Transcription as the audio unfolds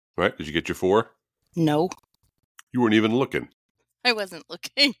All right. Did you get your 4? No, You weren't even looking. I wasn't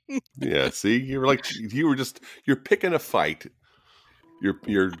looking. Yeah. See, you're picking a fight.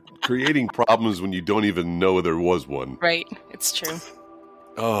 You're creating problems when you don't even know there was one. Right. It's true.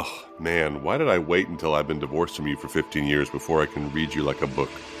 Oh, man. Why did I wait until I've been divorced from you for 15 years before I can read you like a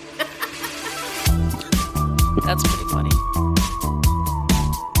book? That's pretty funny.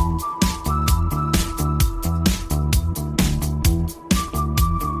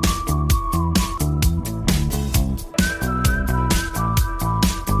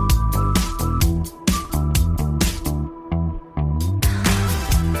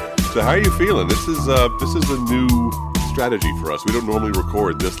 So how are you feeling? This is a new strategy for us. We don't normally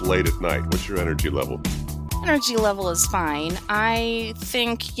record this late at night. What's your energy level? Energy level is fine. I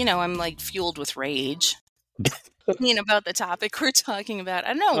think, I'm like fueled with rage. About the topic we're talking about.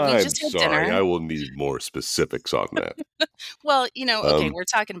 I don't know. We just had dinner. I will need more specifics on that. Well, okay, we're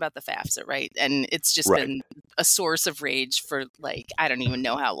talking about the FAFSA, right? And it's just Right. been a source of rage for I don't even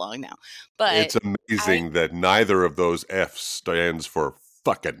know how long now. But it's amazing that neither of those F's stands for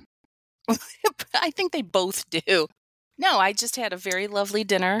fucking. I think they both do. No, I just had a very lovely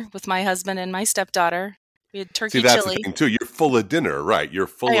dinner with my husband and my stepdaughter. We had turkey See, that's chili. the thing too. You're full of dinner, right? You're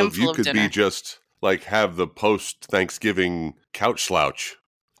full of. You could dinner. be just like have the post-Thanksgiving couch slouch.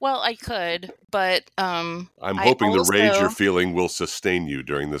 Well, I could, but I'm hoping the rage you're feeling will sustain you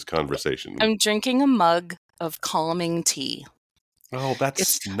during this conversation. I'm drinking a mug of calming tea. Oh,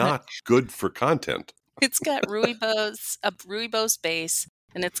 that's not good for content. It's got rooibos base.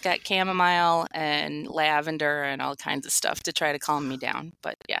 And it's got chamomile and lavender and all kinds of stuff to try to calm me down.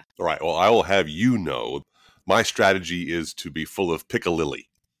 But yeah. All right. Well, I will have you know, my strategy is to be full of piccalilli.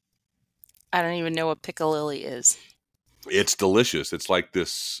 I don't even know what piccalilli is. It's delicious. It's like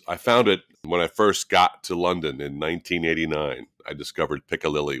this. I found it when I first got to London in 1989. I discovered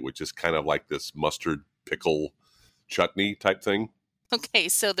piccalilli, which is kind of like this mustard pickle chutney type thing. Okay.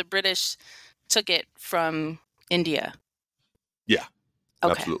 So the British took it from India. Yeah.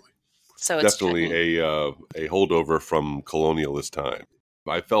 Okay. Absolutely. So it's definitely a holdover from colonialist time.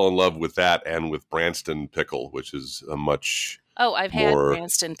 I fell in love with that and with Branston pickle, which is a much I've had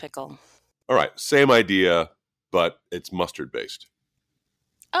Branston pickle. All right. Same idea, but it's mustard based.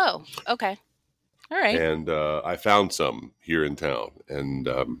 Oh, okay. All right. And I found some here in town, and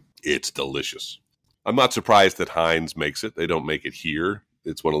it's delicious. I'm not surprised that Heinz makes it. They don't make it here.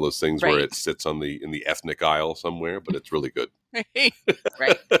 It's one of those things where it sits in the ethnic aisle somewhere, but it's really good.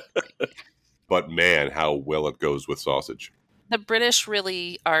 Right. But man, how well it goes with sausage. The British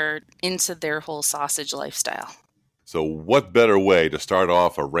really are into their whole sausage lifestyle. So what better way to start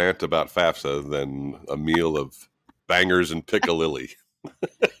off a rant about FAFSA than a meal of bangers and piccalilli?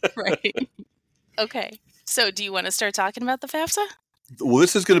 Right. Okay. So do you want to start talking about the FAFSA? Well,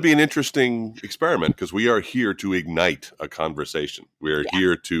 this is going to be an interesting experiment because we are here to ignite a conversation. We are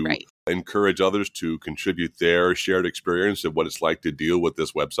here to encourage others to contribute their shared experience of what it's like to deal with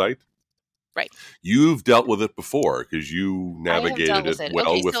this website. Right. You've dealt with it before because you navigated it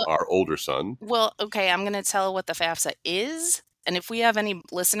well with our older son. Well, okay, I'm going to tell what the FAFSA is. And if we have any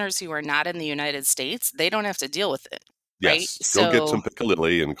listeners who are not in the United States, they don't have to deal with it. Yes. Right? Go get some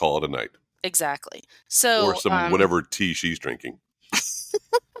piccalilli and call it a night. Exactly. So, or some whatever tea she's drinking.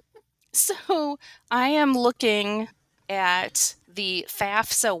 So I am looking at the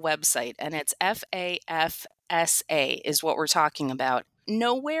FAFSA website, and it's FAFSA is what we're talking about.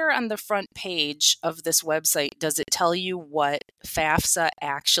 Nowhere on the front page of this website does it tell you what FAFSA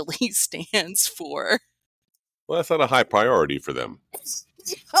actually stands for. Well, that's not a high priority for them.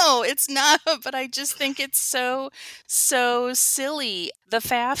 No, it's not, but I just think it's so silly. The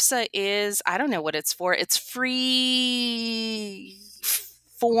FAFSA is, I don't know what it's for. It's free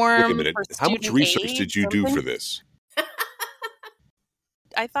form. Wait a minute. How much research did you do for this?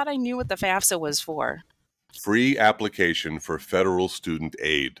 I thought I knew what the FAFSA was for. Free application for federal student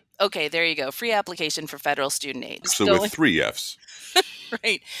aid. Okay, there you go. Free application for federal student aid. So with 3 Fs.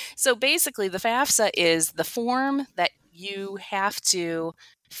 Right. So basically, the FAFSA is the form that you have to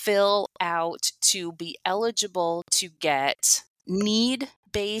fill out to be eligible to get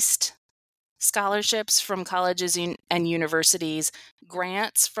need-based scholarships from colleges and universities,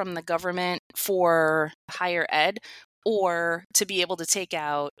 grants from the government for higher ed, or to be able to take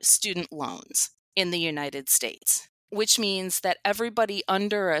out student loans in the United States, which means that everybody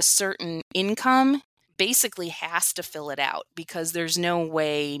under a certain income basically has to fill it out because there's no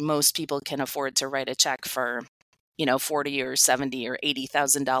way most people can afford to write a check for, $40 or $70 or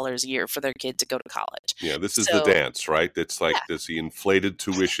 $80,000 a year for their kid to go to college. Yeah, this is the dance, right? It's like this inflated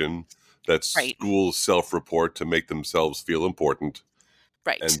tuition that schools self-report to make themselves feel important.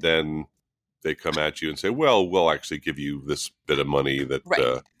 Right. And then they come at you and say, well, we'll actually give you this bit of money that...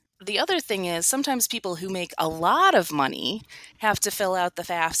 Right. The other thing is sometimes people who make a lot of money have to fill out the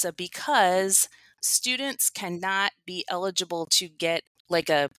FAFSA because students cannot be eligible to get like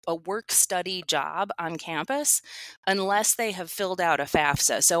a work study job on campus unless they have filled out a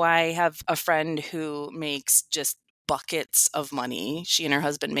FAFSA. So I have a friend who makes just buckets of money. She and her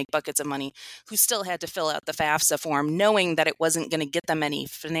husband make buckets of money, who still had to fill out the FAFSA form knowing that it wasn't going to get them any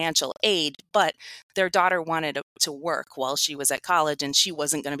financial aid, but their daughter wanted to work while she was at college and she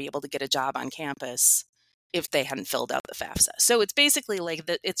wasn't going to be able to get a job on campus if they hadn't filled out the FAFSA. So it's basically like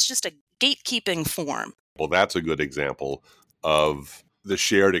it's just a gatekeeping form. Well, that's a good example of the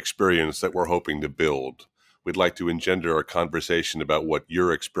shared experience that we're hoping to build. We'd like to engender a conversation about what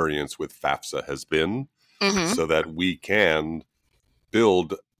your experience with FAFSA has been, so that we can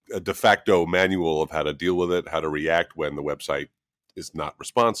build a de facto manual of how to deal with it, how to react when the website is not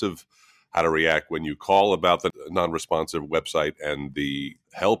responsive, how to react when you call about the non-responsive website and the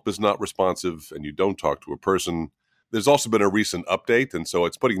help is not responsive and you don't talk to a person. There's also been a recent update, and so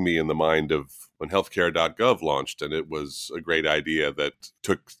it's putting me in the mind of when healthcare.gov launched, and it was a great idea that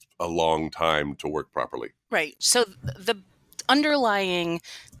took a long time to work properly. Right. So the underlying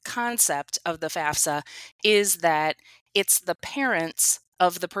concept of the FAFSA is that it's the parents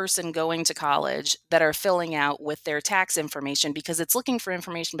of the person going to college that are filling out with their tax information, because it's looking for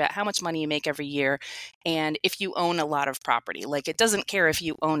information about how much money you make every year and if you own a lot of property. Like, it doesn't care if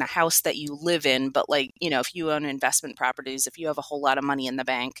you own a house that you live in, but like, if you own investment properties, if you have a whole lot of money in the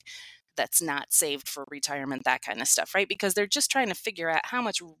bank that's not saved for retirement, that kind of stuff, right? Because they're just trying to figure out how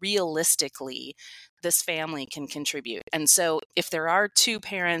much realistically this family can contribute. And so if there are two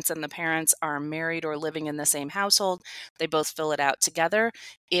parents and the parents are married or living in the same household, they both fill it out together.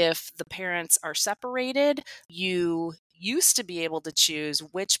 If the parents are separated, you used to be able to choose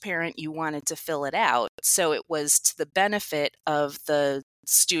which parent you wanted to fill it out. So it was to the benefit of the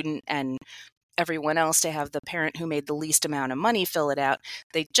student and everyone else to have the parent who made the least amount of money fill it out.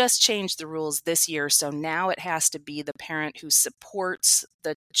 They just changed the rules this year. So now it has to be the parent who supports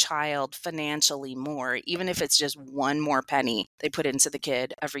the child financially more, even if it's just one more penny they put into the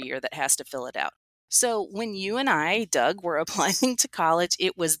kid every year that has to fill it out. So when you and I, Doug, were applying to college,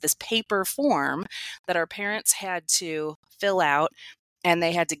 it was this paper form that our parents had to fill out, and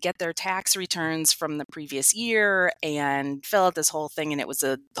they had to get their tax returns from the previous year and fill out this whole thing. And it was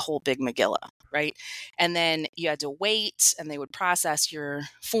a whole big Megillah, right? And then you had to wait, and they would process your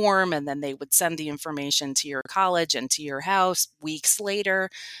form, and then they would send the information to your college and to your house weeks later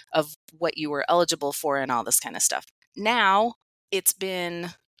of what you were eligible for and all this kind of stuff. Now it's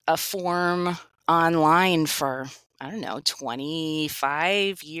been a form online for, I don't know,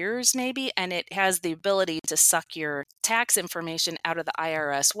 25 years maybe, and it has the ability to suck your tax information out of the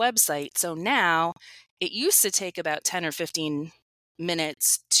IRS website. So now it used to take about 10 or 15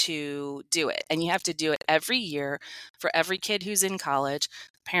 minutes to do it, and you have to do it every year for every kid who's in college.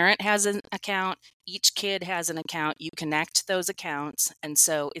 Parent has an account, each kid has an account, you connect those accounts, and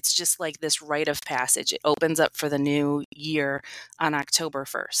so it's just like this rite of passage. It opens up for the new year on October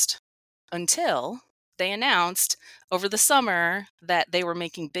 1st. Until they announced over the summer that they were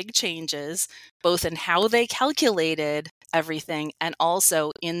making big changes, both in how they calculated everything and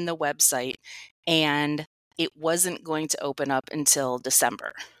also in the website. And it wasn't going to open up until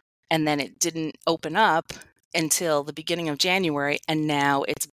December. And then it didn't open up until the beginning of January. And now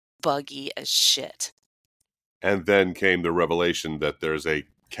it's buggy as shit. And then came the revelation that there's a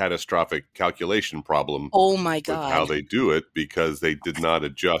catastrophic calculation problem. Oh my God. With how they do it, because they did not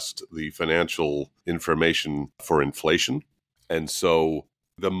adjust the financial information for inflation. And so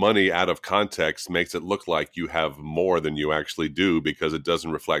the money out of context makes it look like you have more than you actually do, because it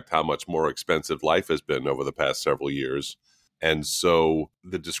doesn't reflect how much more expensive life has been over the past several years. And so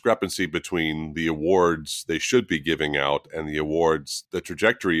the discrepancy between the awards they should be giving out and the awards the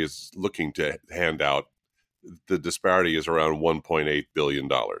trajectory is looking to hand out, the disparity is around $1.8 billion.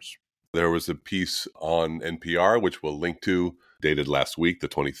 There was a piece on NPR, which we'll link to, dated last week, the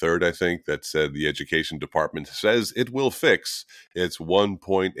 23rd, I think, that said the education department says it will fix its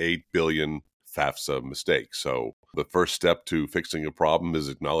 $1.8 billion FAFSA mistake. So the first step to fixing a problem is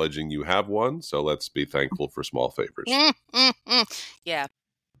acknowledging you have one. So let's be thankful for small favors. Yeah.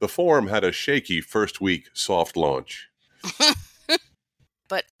 The form had a shaky first week soft launch.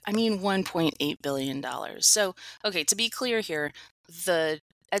 But I mean, $1.8 billion. So, okay, to be clear here, the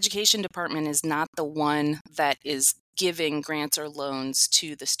education department is not the one that is giving grants or loans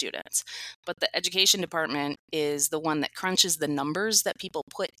to the students. But the education department is the one that crunches the numbers that people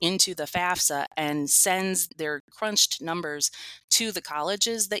put into the FAFSA and sends their crunched numbers to the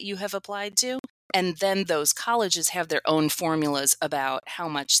colleges that you have applied to. And then those colleges have their own formulas about how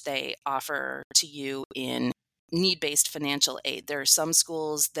much they offer to you in need-based financial aid. There are some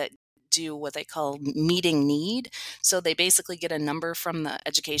schools that do what they call meeting need. So they basically get a number from the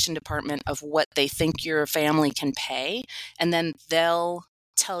education department of what they think your family can pay, and then they'll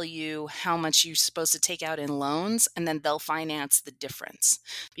tell you how much you're supposed to take out in loans, and then they'll finance the difference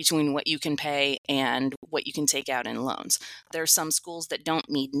between what you can pay and what you can take out in loans. There are some schools that don't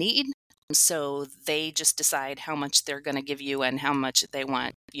meet need, so they just decide how much they're going to give you and how much they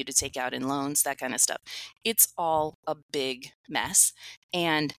want you to take out in loans, that kind of stuff. It's all a big mess.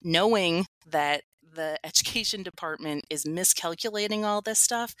 And knowing that the education department is miscalculating all this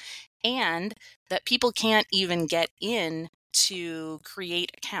stuff and that people can't even get in to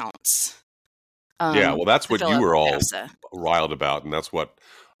create accounts. Yeah, well, that's To what fill you out were the all FAFSA. riled about, and that's what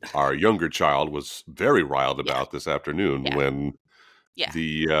our younger child was very riled Yeah, about this afternoon yeah, when yeah.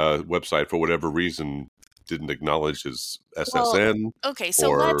 the website, for whatever reason, didn't acknowledge his Well, SSN okay, so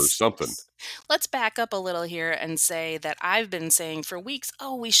or something. let's back up a little here and say that I've been saying for weeks,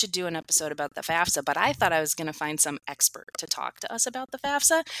 oh, we should do an episode about the FAFSA, but I thought I was going to find some expert to talk to us about the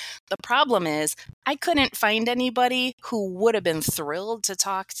FAFSA. The problem is I couldn't find anybody who would have been thrilled to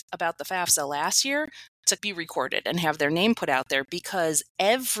talk about the FAFSA last year to be recorded and have their name put out there because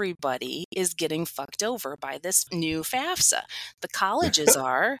everybody is getting fucked over by this new FAFSA. The colleges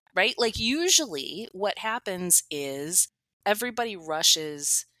are, right? Like usually what happens is everybody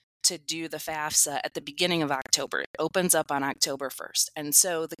rushes to do the FAFSA at the beginning of October. It opens up on October 1st. And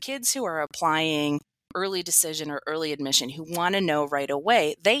so the kids who are applying early decision or early admission who want to know right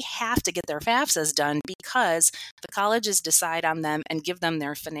away, they have to get their FAFSAs done because the colleges decide on them and give them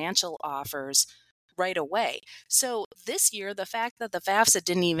their financial offers right away. So this year, the fact that the FAFSA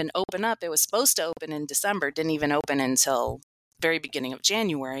didn't even open up, it was supposed to open in December, didn't even open until very beginning of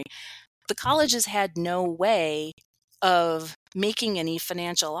January. The colleges had no way of making any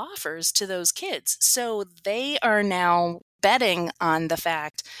financial offers to those kids. So they are now betting on the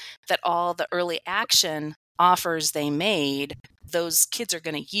fact that all the early action offers they made, those kids are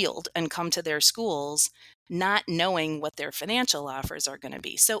going to yield and come to their schools not knowing what their financial offers are going to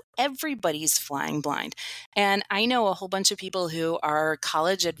be. So everybody's flying blind. And I know a whole bunch of people who are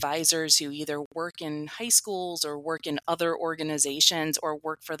college advisors who either work in high schools or work in other organizations or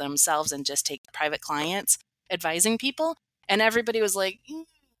work for themselves and just take private clients advising people. And everybody was like,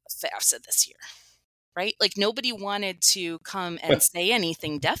 FAFSA this year, right? Like nobody wanted to come and say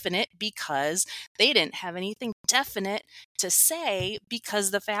anything definite because they didn't have anything definite to say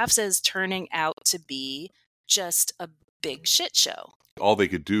because the FAFSA is turning out to be just a big shit show. All they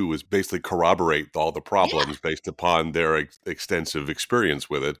could do was basically corroborate all the problems based upon their extensive experience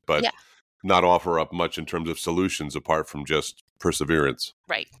with it, but not offer up much in terms of solutions apart from just perseverance.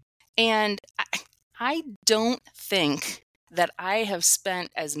 Right. And I don't think that I have spent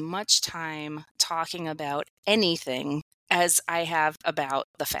as much time talking about anything as I have about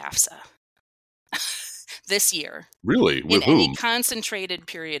the FAFSA this year. Really? With in any whom? concentrated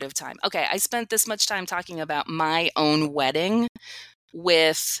period of time. Okay, I spent this much time talking about my own wedding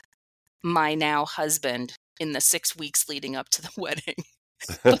with my now husband in the 6 weeks leading up to the wedding.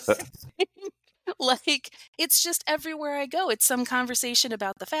 Like, it's just everywhere I go, it's some conversation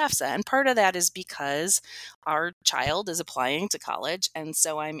about the FAFSA. And part of that is because our child is applying to college. And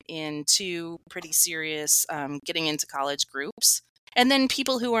so I'm in 2 pretty serious getting into college groups. And then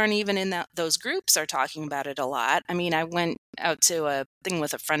people who aren't even in those groups are talking about it a lot. I mean, I went out to a thing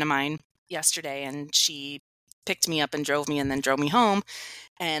with a friend of mine yesterday, and she picked me up and drove me and then drove me home.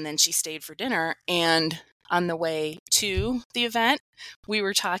 And then she stayed for dinner. And on the way to the event, we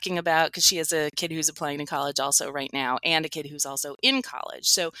were talking about, because she has a kid who's applying to college also right now and a kid who's also in college.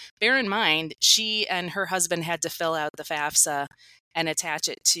 So bear in mind, she and her husband had to fill out the FAFSA and attach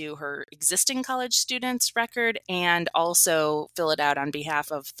it to her existing college student's record and also fill it out on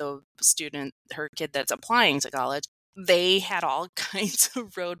behalf of the student, her kid that's applying to college. They had all kinds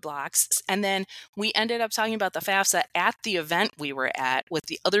of roadblocks. And then we ended up talking about the FAFSA at the event we were at with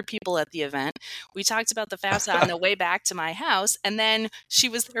the other people at the event. We talked about the FAFSA on the way back to my house. And then she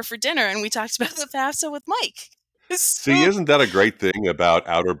was there for dinner and we talked about the FAFSA with Mike. See, isn't that a great thing about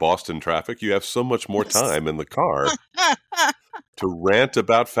outer Boston traffic? You have so much more time in the car to rant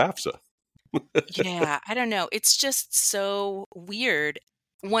about FAFSA. Yeah, I don't know. It's just so weird.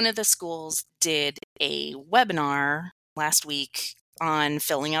 One of the schools did a webinar last week on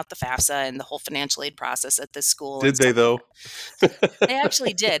filling out the FAFSA and the whole financial aid process at this school. Did they, though? They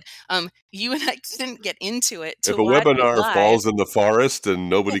actually did. You and I couldn't get into it to If a watch it webinar live. falls in the forest and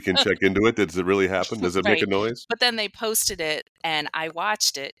nobody can check into it, does it really happen? Does it make a noise? But then they posted it, and I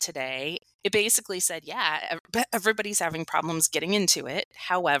watched it today. It basically said, yeah, everybody's having problems getting into it.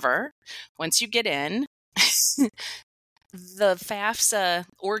 However, once you get in, the FAFSA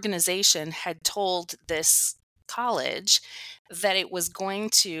organization had told this college that it was going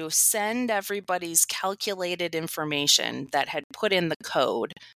to send everybody's calculated information that had put in the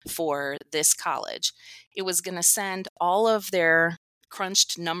code for this college. It was going to send all of their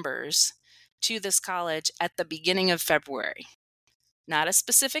crunched numbers to this college at the beginning of February. Not a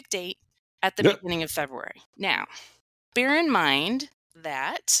specific date, at the beginning of February. Now, bear in mind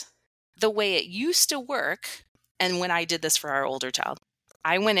that the way it used to work, and when I did this for our older child,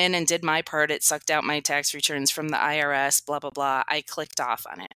 I went in and did my part. It sucked out my tax returns from the IRS, blah, blah, blah. I clicked off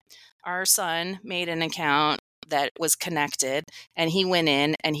on it. Our son made an account that was connected, and he went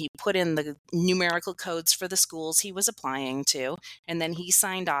in and he put in the numerical codes for the schools he was applying to, and then he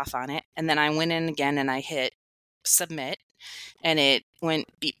signed off on it. And then I went in again and I hit submit, and it went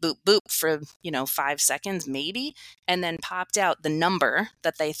beep, boop, boop for, 5 seconds maybe, and then popped out the number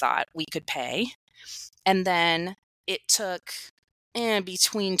that they thought we could pay. And then it took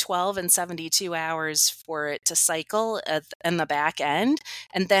between 12 and 72 hours for it to cycle in the back end.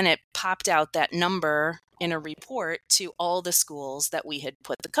 And then it popped out that number in a report to all the schools that we had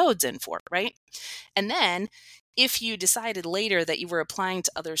put the codes in for, right? And then if you decided later that you were applying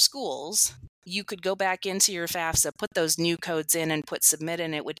to other schools, you could go back into your FAFSA, put those new codes in and put submit,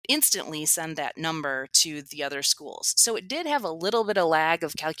 and it would instantly send that number to the other schools. So it did have a little bit of lag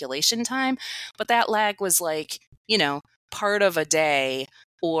of calculation time, but that lag was like, part of a day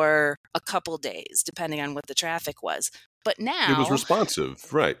or a couple days, depending on what the traffic was. But now it was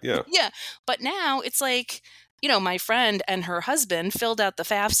responsive, right? Yeah. Yeah. But now it's like, my friend and her husband filled out the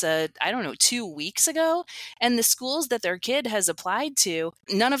FAFSA, 2 weeks ago. And the schools that their kid has applied to,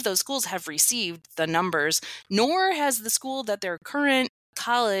 none of those schools have received the numbers, nor has the school that their current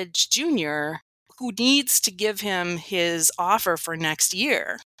college junior, who needs to give him his offer for next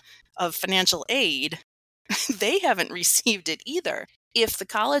year of financial aid, they haven't received it either. If the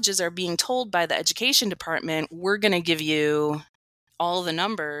colleges are being told by the education department, we're going to give you all the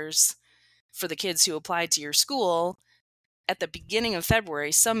numbers for the kids who applied to your school at the beginning of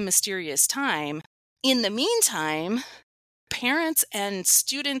February, some mysterious time. In the meantime, parents and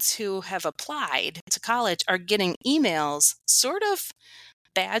students who have applied to college are getting emails, sort of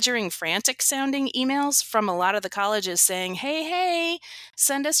badgering, frantic sounding emails from a lot of the colleges saying, hey,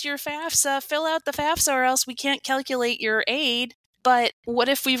 send us your FAFSA, fill out the FAFSA or else we can't calculate your aid. But what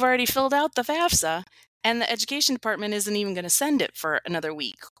if we've already filled out the FAFSA and the education department isn't even going to send it for another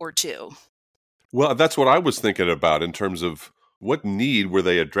week or two? Well, that's what I was thinking about in terms of what need were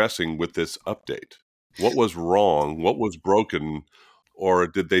they addressing with this update? What was wrong? What was broken? Or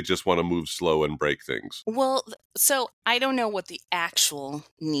did they just want to move slow and break things? Well, so I don't know what the actual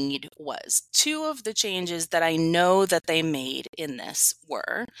need was. Two of the changes that I know that they made in this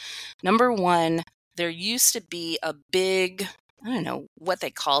were, number one, there used to be a big, I don't know what they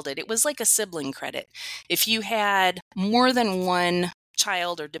called it. It was like a sibling credit. If you had more than one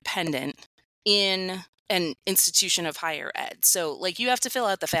child or dependent in an institution of higher ed. So like you have to fill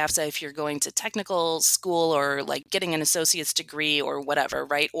out the FAFSA if you're going to technical school or like getting an associate's degree or whatever,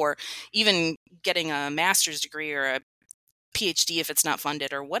 right? Or even getting a master's degree or a PhD if it's not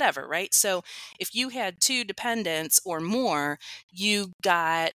funded or whatever, right? So if you had two dependents or more, you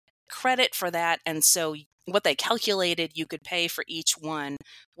got credit for that. And so what they calculated you could pay for each one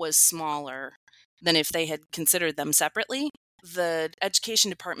was smaller than if they had considered them separately. The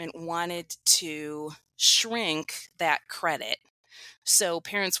education department wanted to shrink that credit. So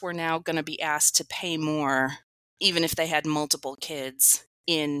parents were now going to be asked to pay more, even if they had multiple kids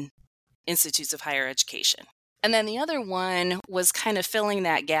in institutes of higher education. And then the other one was kind of filling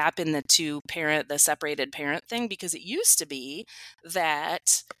that gap in the separated parent thing, because it used to be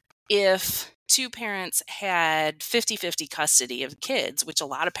that if two parents had 50-50 custody of kids, which a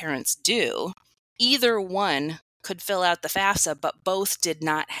lot of parents do, either one could fill out the FAFSA, but both did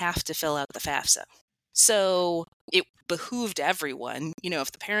not have to fill out the FAFSA. So it behooved everyone,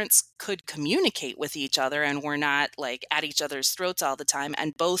 if the parents could communicate with each other and were not like at each other's throats all the time,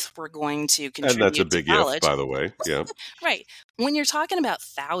 and both were going to contribute And that's a big to college. if, by the way. Yeah. Right. When you're talking about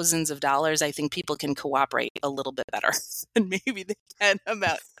thousands of dollars, I think people can cooperate a little bit better than maybe they can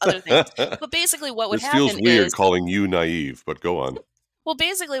about other things. But basically what would happen is... This feels weird calling you naive, but go on. Well,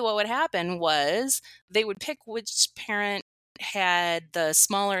 basically what would happen was they would pick which parent had the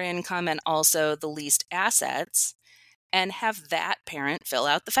smaller income and also the least assets, and have that parent fill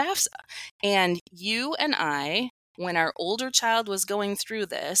out the FAFSA. And you and I, when our older child was going through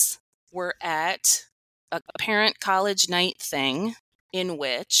this, were at a parent college night thing in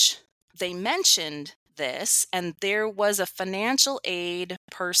which they mentioned this, and there was a financial aid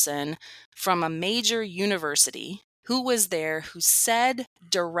person from a major university who was there who said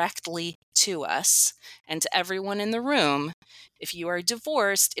directly to us and to everyone in the room, if you are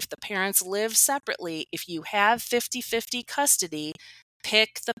divorced, if the parents live separately, if you have 50-50 custody,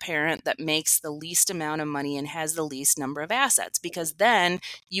 pick the parent that makes the least amount of money and has the least number of assets, because then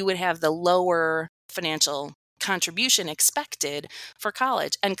you would have the lower financial contribution expected for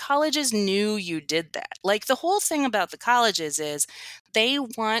college. And colleges knew you did that. Like, the whole thing about the colleges is they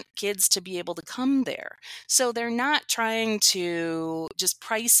want kids to be able to come there. So they're not trying to just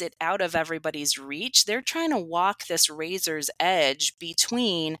price it out of everybody's reach. They're trying to walk this razor's edge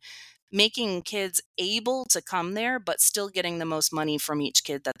between making kids able to come there, but still getting the most money from each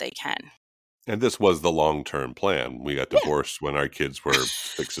kid that they can. And this was the long-term plan. We got divorced when our kids were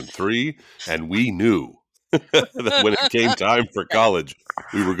 6 and 3, and we knew that when it came time for college,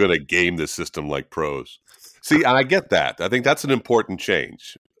 we were going to game the system like pros. See, and I get that. I think that's an important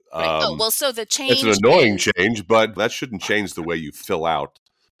change. Right. Well, so the It's change an annoying is change, but that shouldn't change the way you fill out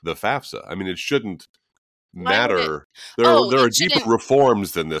the FAFSA. I mean, it shouldn't why would it? matter. There Oh, are it deeper shouldn't.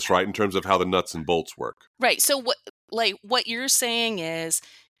 reforms than this, right, in terms of how the nuts and bolts work. Right. So what you're saying is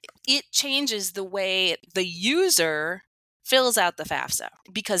it changes the way the user fills out the FAFSA,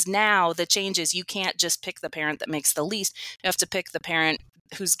 because now the change is you can't just pick the parent that makes the least. You have to pick the parent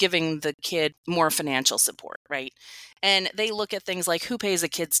who's giving the kid more financial support, right? And they look at things like who pays a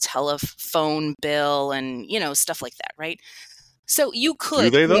kid's telephone bill and, stuff like that, right? So you Do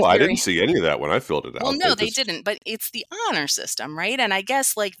could, they, in though? I theory. didn't see any of that when I filled it Well, out. no, It they just didn't, but it's the honor system, right? And I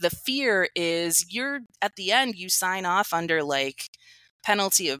guess like the fear is you're at the end, you sign off under like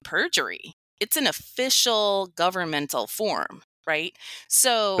penalty of perjury. It's an official governmental form, right?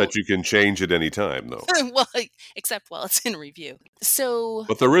 So, that you can change at any time, though. well, except while it's in review. So,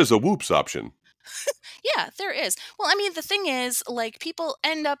 But there is a whoops option. yeah, there is. Well, I mean, the thing is, like, people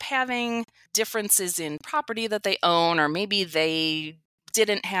end up having differences in property that they own, or maybe they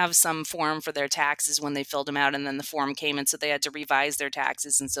didn't have some form for their taxes when they filled them out, and then the form came, and so they had to revise their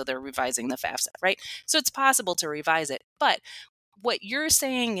taxes, and so they're revising the FAFSA, right? So it's possible to revise it. But what you're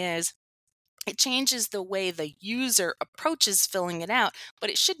saying is it changes the way the user approaches filling it out, but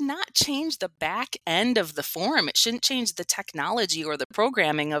it should not change the back end of the form. It shouldn't change the technology or the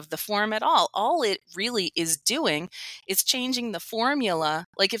programming of the form at all. All it really is doing is changing the formula.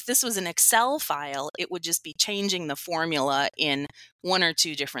 Like if this was an Excel file, it would just be changing the formula in one or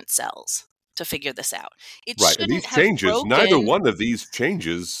two different cells to figure this out. It Right. And these shouldn't have changes, neither broken. one of these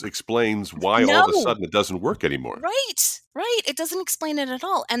changes explains why all of a No. sudden it doesn't work anymore. Right. It doesn't explain it at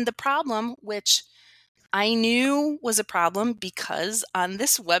all. And the problem, which I knew was a problem because on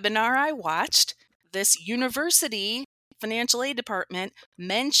this webinar I watched, this university financial aid department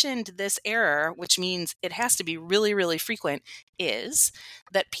mentioned this error, which means it has to be really, really frequent, is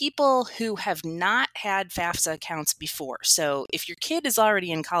that people who have not had FAFSA accounts before, so if your kid is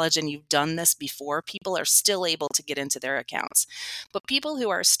already in college and you've done this before, people are still able to get into their accounts. But people who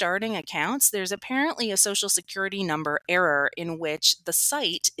are starting accounts, there's apparently a Social Security number error in which the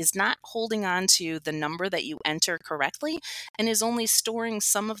site is not holding on to the number that you enter correctly and is only storing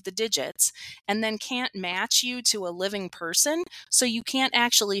some of the digits and then can't match you to a living person, so you can't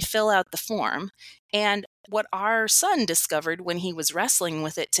actually fill out the form. And what our son discovered when he was wrestling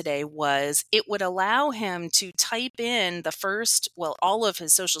with it today was it would allow him to type in all of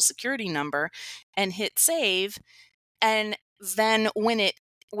his Social Security number and hit save. And then when it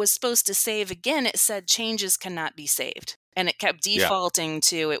was supposed to save again, it said changes cannot be saved. And it kept Yeah. defaulting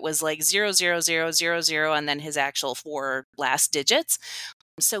to, it was like 00000 and then his actual 4 last digits.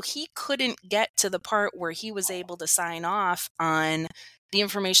 So he couldn't get to the part where he was able to sign off on the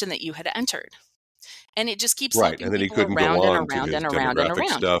information that you had entered. And it just keeps Right. looping And then he people couldn't go around and on to around his and around and demographic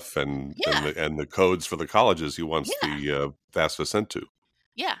around. stuff and Yeah. the codes for the colleges he wants Yeah. the FAFSA sent to.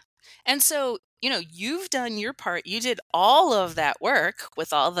 Yeah. And so, you've done your part. You did all of that work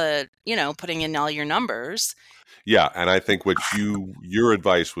with all the, putting in all your numbers. Yeah, and I think your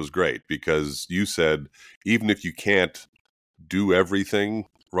advice was great because you said even if you can't do everything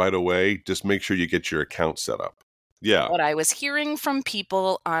right away, just make sure you get your account set up. Yeah. What I was hearing from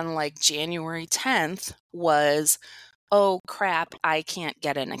people on like January 10th was, oh crap, I can't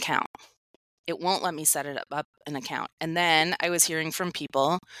get an account. It won't let me set it up an account. And then I was hearing from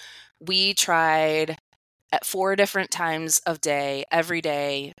people, we tried at 4 different times of day, every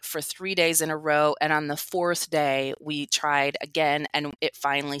day for 3 days in a row. And on the 4th day, we tried again, and it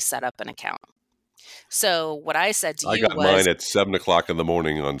finally set up an account. So what I said to I you got mine was, at 7:00 in the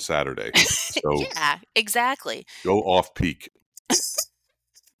morning on Saturday. So yeah, exactly. go off peak.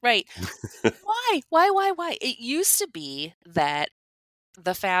 Right. Why? It used to be that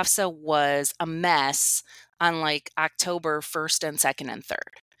the FAFSA was a mess on like October 1st and 2nd and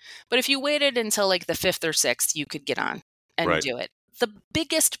 3rd. But if you waited until like the 5th or 6th, you could get on and Right. do it. The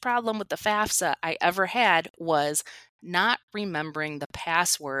biggest problem with the FAFSA I ever had was not remembering the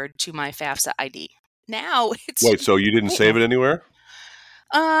password to my FAFSA ID. Now it's Wait, so you didn't save it anywhere?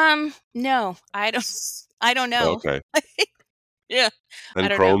 No, I don't know. Okay. Yeah, I And don't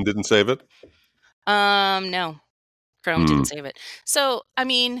know. Chrome didn't save it? No. Chrome Hmm. didn't save it. So, I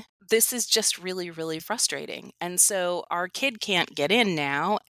mean, this is just really, really frustrating. And so our kid can't get in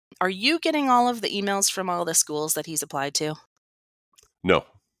now. Are you getting all of the emails from all the schools that he's applied to? No.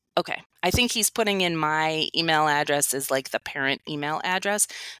 Okay. I think he's putting in my email address as like the parent email address,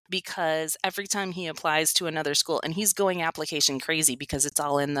 because every time he applies to another school, and he's going application crazy because it's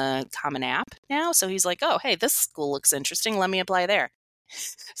all in the common app now. So he's like, oh, hey, this school looks interesting. Let me apply there.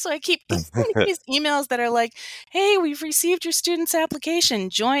 So I keep getting these emails that are like, hey, we've received your student's application.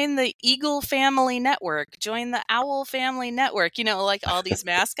 Join the Eagle Family Network. Join the Owl Family Network. You know, like all these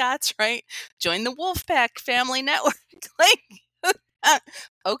mascots, right? Join the Wolfpack Family Network. Like,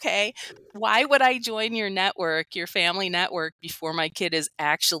 okay, why would I join your network, your family network, before my kid is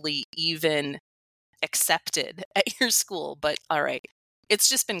actually even accepted at your school? But all right. It's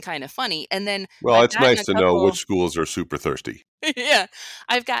just been kind of funny. And then Well, I've it's gotten nice a to know couple. which schools are super thirsty. Yeah.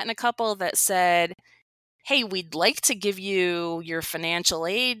 I've gotten a couple that said, hey, we'd like to give you your financial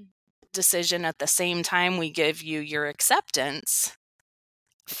aid decision at the same time we give you your acceptance.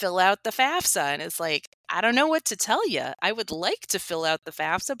 Fill out the FAFSA. And it's like, I don't know what to tell you. I would like to fill out the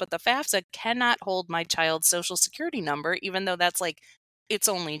FAFSA, but the FAFSA cannot hold my child's social security number, even though that's like its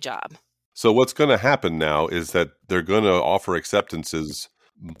only job. So what's going to happen now is that they're going to offer acceptances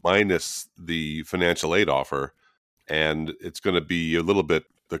minus the financial aid offer, and it's going to be a little bit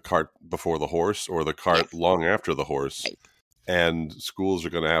the cart before the horse, or the Yeah. cart long after the horse. Right. And schools are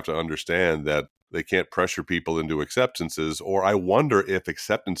going to have to understand that they can't pressure people into acceptances, or I wonder if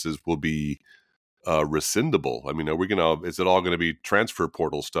acceptances will be rescindable. I mean, is it all going to be transfer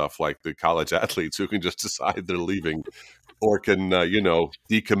portal stuff like the college athletes who can just decide they're leaving, or can,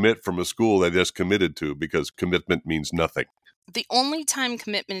 decommit from a school they just committed to, because commitment means nothing? The only time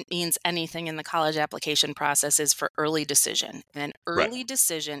commitment means anything in the college application process is for early decision. And Right. early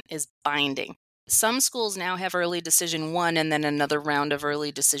decision is binding. Some schools now have early decision 1 and then another round of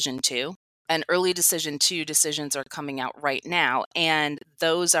early decision 2. And early decision 2 decisions are coming out right now, and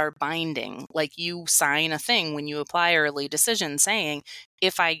those are binding. Like, you sign a thing when you apply early decision saying,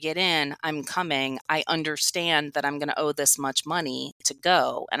 if I get in, I'm coming. I understand that I'm going to owe this much money to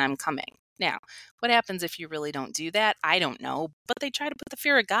go, and I'm coming. Now, what happens if you really don't do that? I don't know, but they try to put the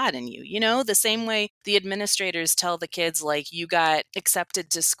fear of God in you. You know, the same way the administrators tell the kids, like, you got accepted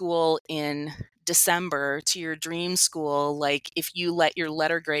to school in December to your dream school. Like, if you let your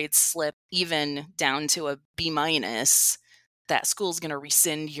letter grades slip even down to a B minus, that school's going to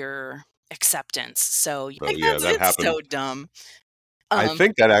rescind your acceptance. So So like, yeah, that it's happened. so dumb. I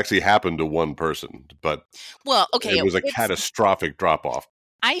think that actually happened to one person, but Well, okay, it was a catastrophic drop off.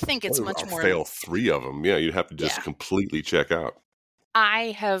 I think it's Or much more. fail 3 of them. Yeah, you'd have to just Yeah. completely check out.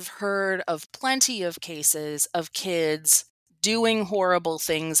 I have heard of plenty of cases of kids doing horrible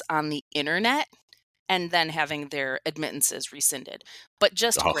things on the internet and then having their admittances rescinded. But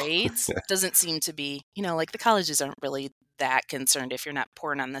just Oh. grades doesn't seem to be, like, the colleges aren't really that concerned if you're not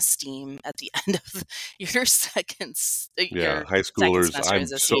pouring on the steam at the end of your second Yeah, high schoolers, semester I'm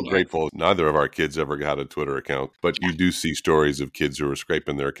as a so senior. grateful neither of our kids ever got a Twitter account, but you do see stories of kids who are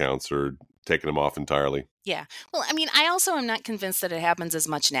scraping their accounts or taking them off entirely. Yeah. Well, I mean, I also am not convinced that it happens as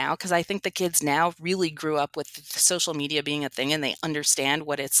much now, because I think the kids now really grew up with social media being a thing and they understand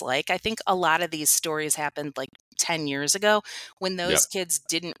what it's like. I think a lot of these stories happened like 10 years ago when those kids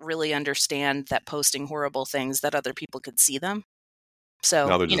didn't really understand that posting horrible things, that other people could see them. So,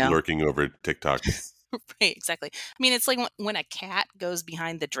 Now they're just lurking over TikTok. Right, exactly. I mean, it's like when a cat goes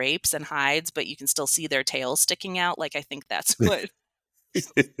behind the drapes and hides, but you can still see their tail sticking out. Like, I think that's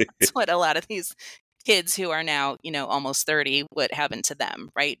what a lot of these kids who are now, almost 30, what happened to them,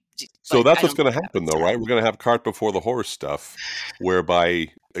 right? So But that's I what's don't going think to it happen, happens though, to right? them. We're going to have cart before the horse stuff, whereby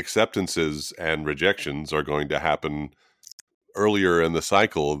acceptances and rejections are going to happen earlier in the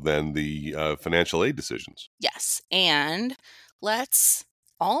cycle than the financial aid decisions. Yes. And let's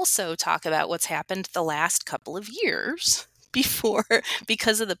also talk about what's happened the last couple of years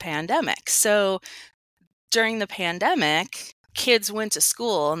because of the pandemic. So during the pandemic, kids went to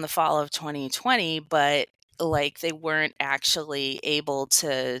school in the fall of 2020, but like they weren't actually able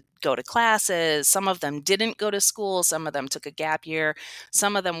to go to classes. Some of them didn't go to school. Some of them took a gap year.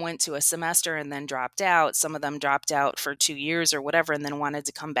 Some of them went to a semester and then dropped out. Some of them dropped out for 2 years or whatever and then wanted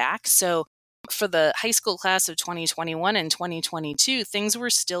to come back. So for the high school class of 2021 and 2022, things were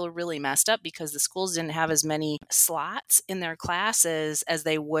still really messed up because the schools didn't have as many slots in their classes as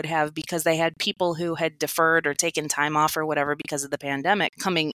they would have because they had people who had deferred or taken time off or whatever because of the pandemic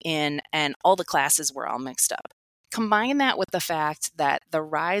coming in, and all the classes were all mixed up. Combine that with the fact that the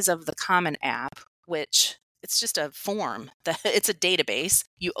rise of the Common App, which it's just a form, it's a database.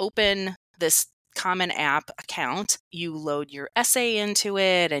 You open this Common App account, you load your essay into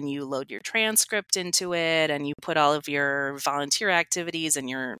it and you load your transcript into it and you put all of your volunteer activities and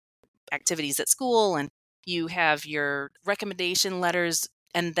your activities at school and you have your recommendation letters.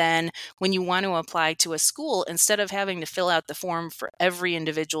 And then when you want to apply to a school, instead of having to fill out the form for every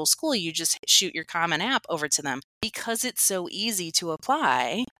individual school, you just shoot your Common App over to them. Because it's so easy to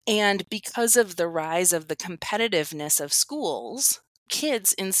apply and because of the rise of the competitiveness of schools,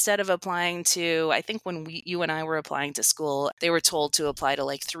 kids, instead of applying to, I think when you and I were applying to school, they were told to apply to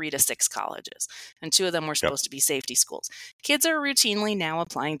like 3 to 6 colleges, and 2 of them were supposed to be safety schools. Kids are routinely now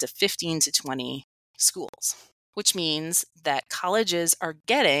applying to 15 to 20 schools, which means that colleges are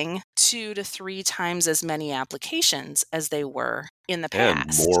getting 2 to 3 times as many applications as they were in the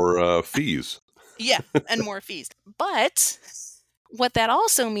past. And more fees. Yeah, and more fees. But what that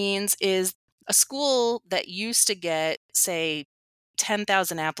also means is a school that used to get, say,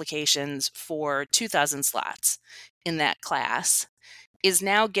 10,000 applications for 2,000 slots in that class is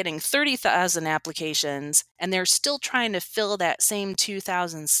now getting 30,000 applications, and they're still trying to fill that same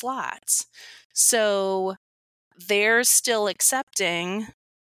 2,000 slots. So they're still accepting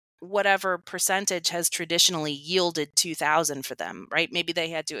whatever percentage has traditionally yielded 2,000 for them, right? Maybe they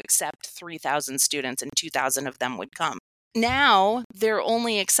had to accept 3,000 students and 2,000 of them would come. Now they're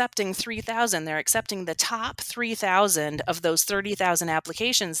only accepting 3,000. They're accepting the top 3,000 of those 30,000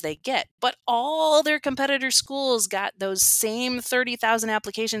 applications they get. But all their competitor schools got those same 30,000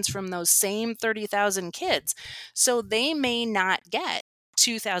 applications from those same 30,000 kids. So they may not get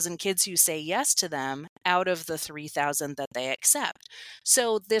 2,000 kids who say yes to them out of the 3,000 that they accept.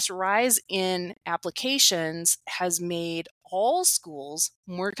 So this rise in applications has made all schools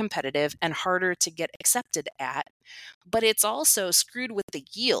more competitive and harder to get accepted at. But it's also screwed with the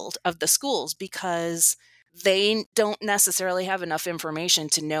yield of the schools because they don't necessarily have enough information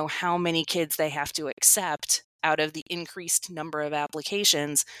to know how many kids they have to accept out of the increased number of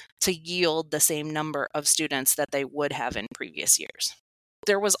applications to yield the same number of students that they would have in previous years.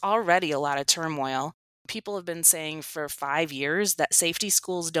 There was already a lot of turmoil. People have been saying for 5 years that safety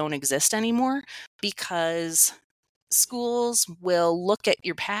schools don't exist anymore because schools will look at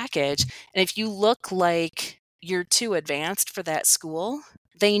your package, and if you look like you're too advanced for that school,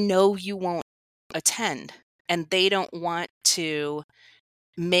 they know you won't attend, and they don't want to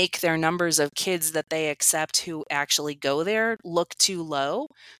make their numbers of kids that they accept who actually go there look too low.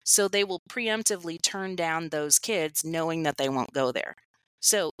 So they will preemptively turn down those kids knowing that they won't go there.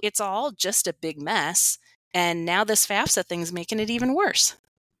 So it's all just a big mess. And now this FAFSA thing's making it even worse.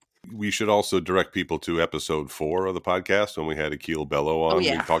 We should also direct people to episode 4 of the podcast when we had Akil Bello on. Oh,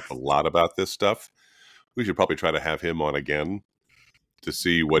 yeah. We talked a lot about this stuff. We should probably try to have him on again to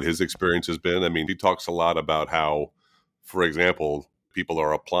see what his experience has been. I mean, he talks a lot about how, for example, people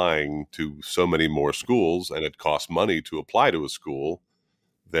are applying to so many more schools and it costs money to apply to a school,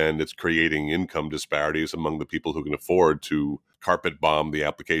 then it's creating income disparities among the people who can afford to carpet bomb the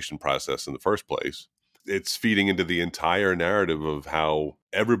application process in the first place. It's feeding into the entire narrative of how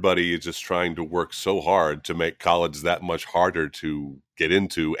everybody is just trying to work so hard to make college that much harder to get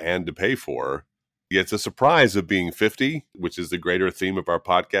into and to pay for. Yet the surprise of being 50, which is the greater theme of our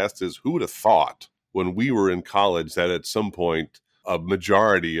podcast, is who would have thought when we were in college that at some point a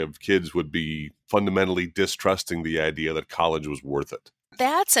majority of kids would be fundamentally distrusting the idea that college was worth it.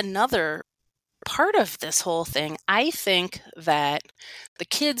 That's another part of this whole thing. I think that the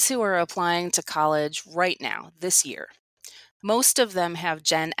kids who are applying to college right now, this year, most of them have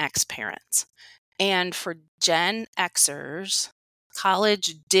Gen X parents. And for Gen Xers,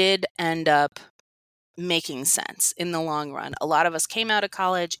 college did end up making sense in the long run. A lot of us came out of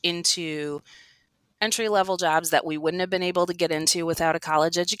college into entry-level jobs that we wouldn't have been able to get into without a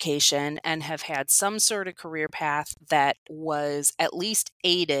college education and have had some sort of career path that was at least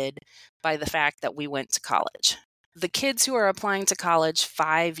aided by the fact that we went to college. The kids who are applying to college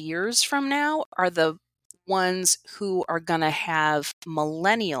 5 years from now are the ones who are going to have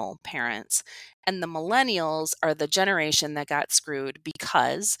millennial parents. And the millennials are the generation that got screwed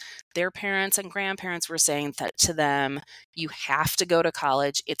because their parents and grandparents were saying that to them, you have to go to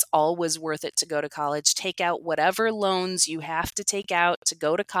college. It's always worth it to go to college. Take out whatever loans you have to take out to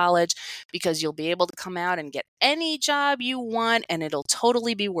go to college because you'll be able to come out and get any job you want and it'll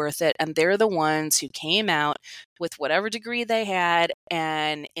totally be worth it. And they're the ones who came out with whatever degree they had.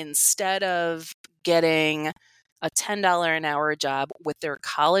 And instead of getting a $10 an hour job with their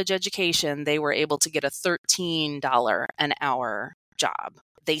college education, they were able to get a $13 an hour job.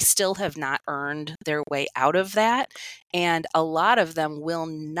 They still have not earned their way out of that. And a lot of them will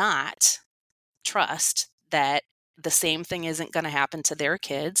not trust that the same thing isn't going to happen to their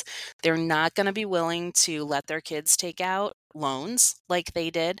kids. They're not going to be willing to let their kids take out loans like they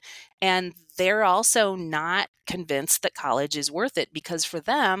did. And they're also not convinced that college is worth it because for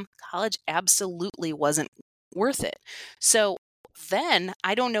them, college absolutely wasn't worth it. So then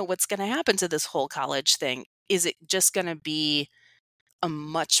I don't know what's going to happen to this whole college thing. Is it just going to be a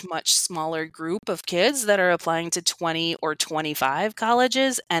much, much smaller group of kids that are applying to 20 or 25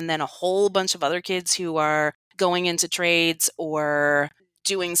 colleges, and then a whole bunch of other kids who are going into trades or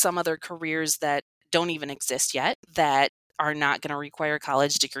doing some other careers that don't even exist yet that are not going to require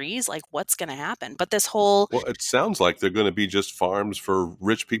college degrees? Like, what's going to happen? But this whole Well, it sounds like they're going to be just farms for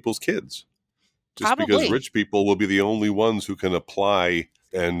rich people's kids. Just because probably. rich people will be the only ones who can apply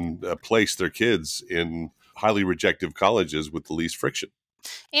and place their kids in highly rejective colleges with the least friction.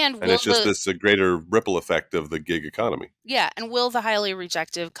 And And will it's just the this a greater ripple effect of the gig economy. and will the highly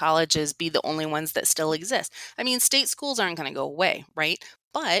rejective colleges be the only ones that still exist? I mean, state schools aren't going to go away, right?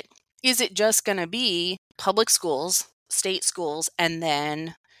 But is it just going to be public schools, state schools, and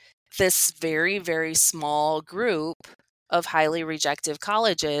then this very, very small group of highly rejective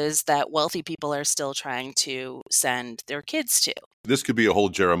colleges that wealthy people are still trying to send their kids to? This could be a whole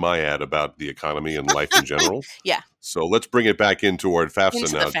Jeremiah ad about the economy and life in general. Yeah, So let's bring it back in toward FAFSA into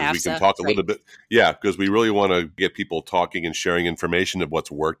the now because we can FAFSA, talk a right? little bit. Yeah, because we really want to get people talking and sharing information of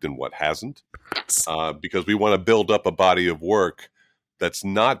what's worked and what hasn't. Yes. Because we want to build up a body of work that's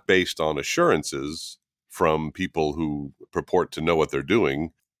not based on assurances from people who purport to know what they're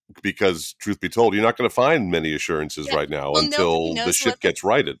doing. Because, truth be told, you're not going to find many assurances Yeah. right now Well, nobody until the knows ship what they're gets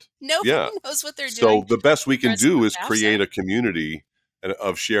righted. nobody Yeah. knows what they're doing So the best we can regards to do the is FAFSA. create a community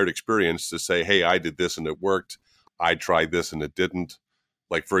of shared experience to say, hey, I did this and it worked. I tried this and it didn't.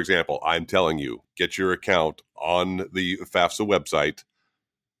 Like, for example, I'm telling you, get your account on the FAFSA website,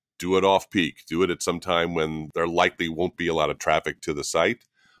 do it off peak, do it at some time when there likely won't be a lot of traffic to the site.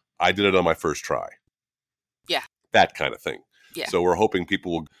 I did it on my first try. Yeah. That kind of thing. Yeah. So we're hoping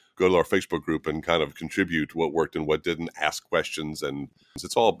people will go to our Facebook group and kind of contribute what worked and what didn't, ask questions. And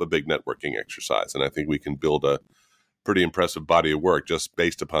it's all a big networking exercise. And I think we can build a pretty impressive body of work just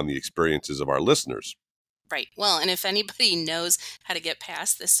based upon the experiences of our listeners. Right. Well, and if anybody knows how to get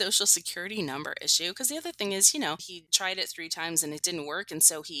past the social security number issue, because the other thing is, he tried it 3 times and it didn't work. And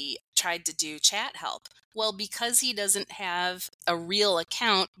so he tried to do chat help. Well, because he doesn't have a real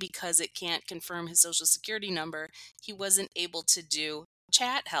account because it can't confirm his social security number, he wasn't able to do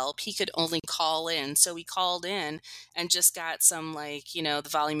chat help. He could only call in. So he called in and just got some the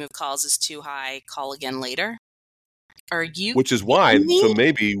volume of calls is too high, call again later. Are you Which is why, kidding so me?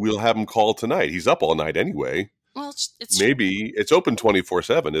 maybe we'll have him call tonight. He's up all night anyway. Well, it's Maybe it's open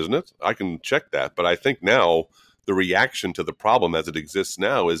 24/7, isn't it? I can check that. But I think now the reaction to the problem as it exists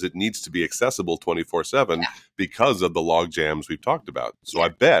now is it needs to be accessible 24/7 Yeah. because of the log jams we've talked about. So Yeah. I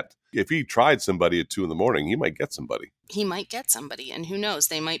bet if he tried somebody at 2 a.m, he might get somebody. He might get somebody, and who knows,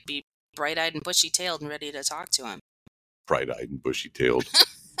 they might be bright-eyed and bushy-tailed and ready to talk to him. Bright-eyed and bushy-tailed.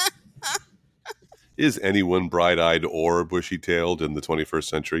 Is anyone bright-eyed or bushy-tailed in the 21st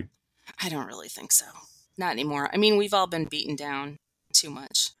century? I don't really think so. Not anymore. I mean, we've all been beaten down too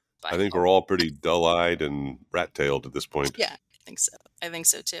much. I think we're all pretty dull-eyed and rat-tailed at this point. Yeah, I think so. I think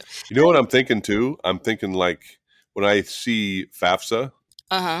so too. You know what I'm thinking too? I'm thinking like when I see FAFSA,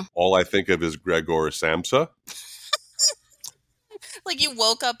 all I think of is Gregor Samsa. Like you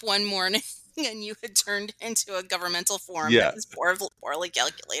woke up one morning and you had turned into a governmental form Yeah. that was poorly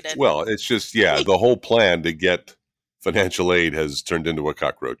calculated. Well, it's just, the whole plan to get financial aid has turned into a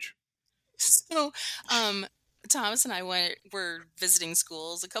cockroach. So, Thomas and I were visiting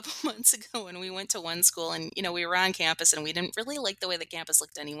schools a couple months ago, and we went to one school, and we were on campus, and we didn't really like the way the campus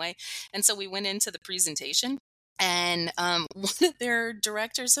looked anyway, and so we went into the presentation, and one of their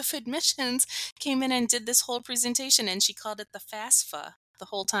directors of admissions came in and did this whole presentation, and she called it the FAFSA the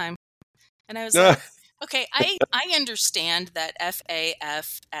whole time, and I was like, Okay, I understand that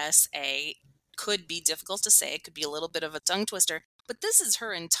FAFSA could be difficult to say. It could be a little bit of a tongue twister, but this is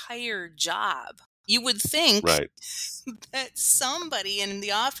her entire job. You would think Right. that somebody in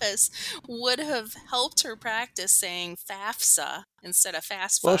the office would have helped her practice saying FAFSA instead of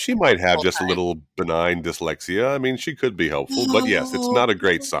Well, FAFSA she might the have whole just a time. little benign dyslexia. I mean, she could be helpful, but yes, it's No, not a it's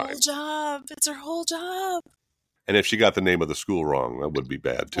great her whole sign. job. It's her whole job. And if she got the name of the school wrong, that would be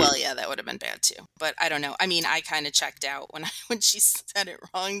bad too. Well, yeah, that would have been bad too. But I don't know. I mean, I kind of checked out when she said it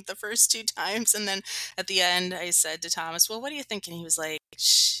wrong the first 2 times, and then at the end, I said to Thomas, "Well, what do you think?" And he was like,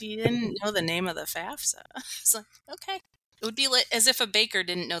 "She didn't know the name of the FAFSA." It's like, okay, it would be as if a baker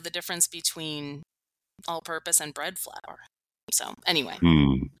didn't know the difference between all-purpose and bread flour. So anyway,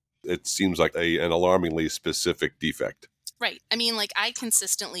 It seems like an alarmingly specific defect. right. I mean, like I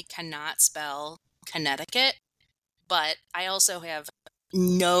consistently cannot spell Connecticut, but I also have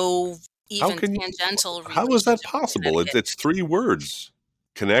no even tangential How is that relationship with possible? Connecticut. It's 3 words.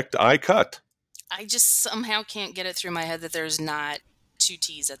 Connect, I cut. I just somehow can't get it through my head that there's not 2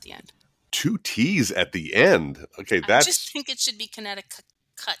 T's at the end. 2 T's at the end. Okay, I just think it should be Connecticut.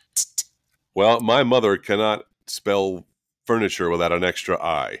 Well, my mother cannot spell furniture without an extra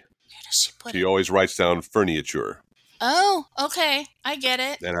I. Where does she put She it? always writes down furniture. Oh, okay. I get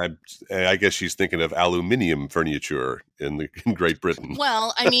it. And I guess she's thinking of aluminium furniture in Great Britain.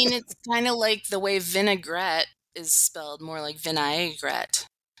 Well, I mean, it's kind of like the way vinaigrette is spelled, more like vinaigrette.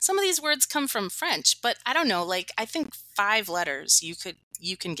 Some of these words come from French, but I don't know. Like, I think 5 letters, you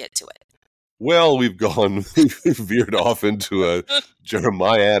can get to it. Well, we've veered off into a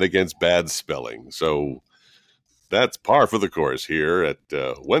Jeremiad against bad spelling. So that's par for the course here at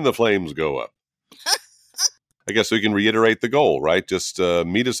When the Flames Go Up. I guess we can reiterate the goal, right? Just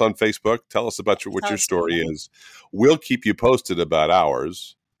meet us on Facebook. Tell us about what your story is. We'll keep you posted about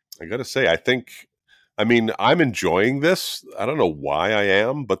ours. I got to say, I'm enjoying this. I don't know why I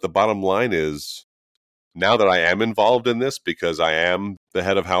am, but the bottom line is now that I am involved in this, because I am the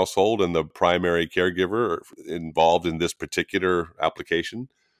head of household and the primary caregiver involved in this particular application,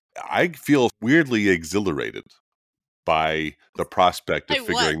 I feel weirdly exhilarated by the prospect of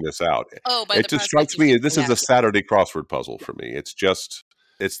figuring this out. Oh, it just strikes me this is a Saturday crossword puzzle for me. It's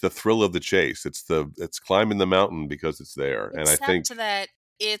the thrill of the chase. It's climbing the mountain because it's there. Except and I think that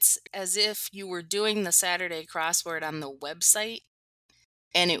it's as if you were doing the Saturday crossword on the website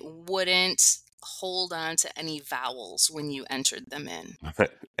and it wouldn't hold on to any vowels when you entered them in.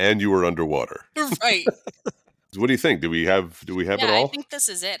 And you were underwater. Right. What do you think? Do we have it all? I think this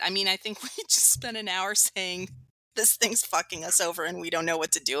is it. I mean, I think we just spent an hour saying this thing's fucking us over and we don't know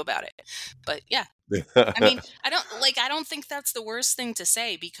what to do about it. But yeah. I mean, I don't think that's the worst thing to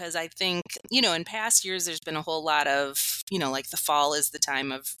say, because I think, in past years there's been a whole lot of, like the fall is the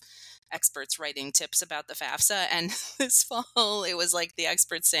time of experts writing tips about the FAFSA, and this fall it was like the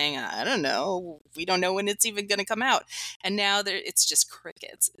experts saying, I don't know, we don't know when it's even going to come out. And now it's just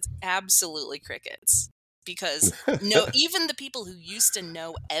crickets. It's absolutely crickets. Because even the people who used to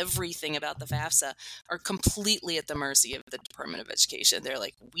know everything about the FAFSA are completely at the mercy of the Department of Education. They're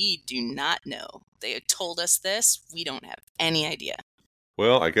like, we do not know. They told us this. We don't have any idea.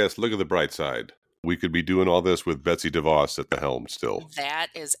 Well, I guess look at the bright side. We could be doing all this with Betsy DeVos at the helm still. That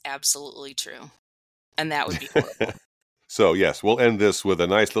is absolutely true. And that would be horrible. So, yes, we'll end this with a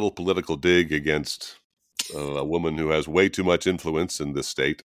nice little political dig against a woman who has way too much influence in this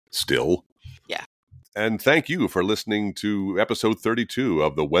state still. Yeah. And thank you for listening to episode 32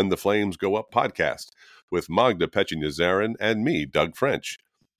 of the When the Flames Go Up podcast with Magda Pechinia-Zarin and me, Doug French.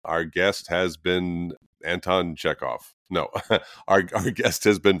 Our guest has been Anton Chekhov. No, our guest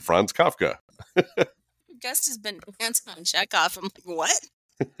has been Franz Kafka. Our guest has been Anton Chekhov. I'm like, what?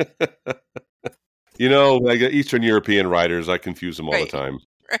 Like Eastern European writers, I confuse them all the time.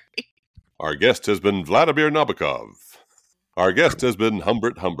 Right. Our guest has been Vladimir Nabokov. Our guest has been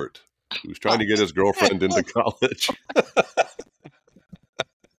Humbert Humbert, who's trying to get his girlfriend into college.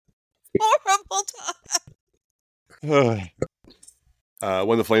 Horrible talk.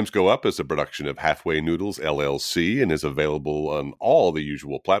 When the Flames Go Up is a production of Halfway Noodles, LLC, and is available on all the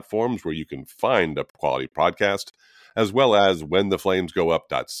usual platforms where you can find a quality podcast, as well as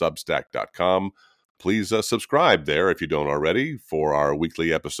whentheflamesgoup.substack.com. Please subscribe there if you don't already for our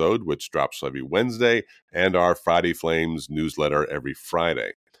weekly episode, which drops every Wednesday, and our Friday Flames newsletter every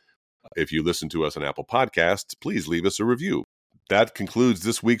Friday. If you listen to us on Apple Podcasts, please leave us a review. That concludes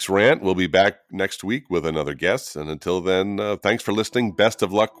this week's rant. We'll be back next week with another guest. And until then, thanks for listening. Best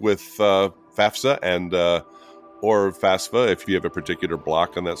of luck with FAFSA and or FAFSA if you have a particular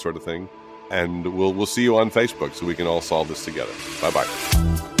block on that sort of thing. And we'll see you on Facebook so we can all solve this together. Bye-bye.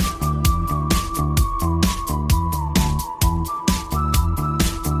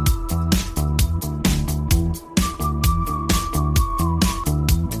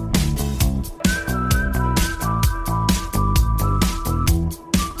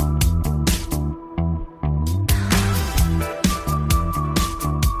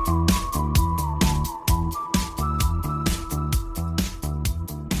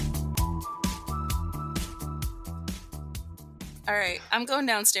 All right, I'm going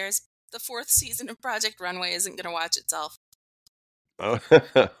downstairs. The 4th season of Project Runway isn't going to watch itself.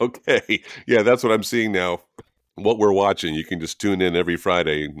 Okay. Yeah, that's what I'm seeing now. What we're watching, you can just tune in every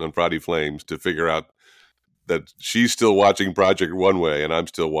Friday on Friday Flames to figure out that she's still watching Project Runway and I'm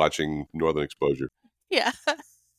still watching Northern Exposure. Yeah.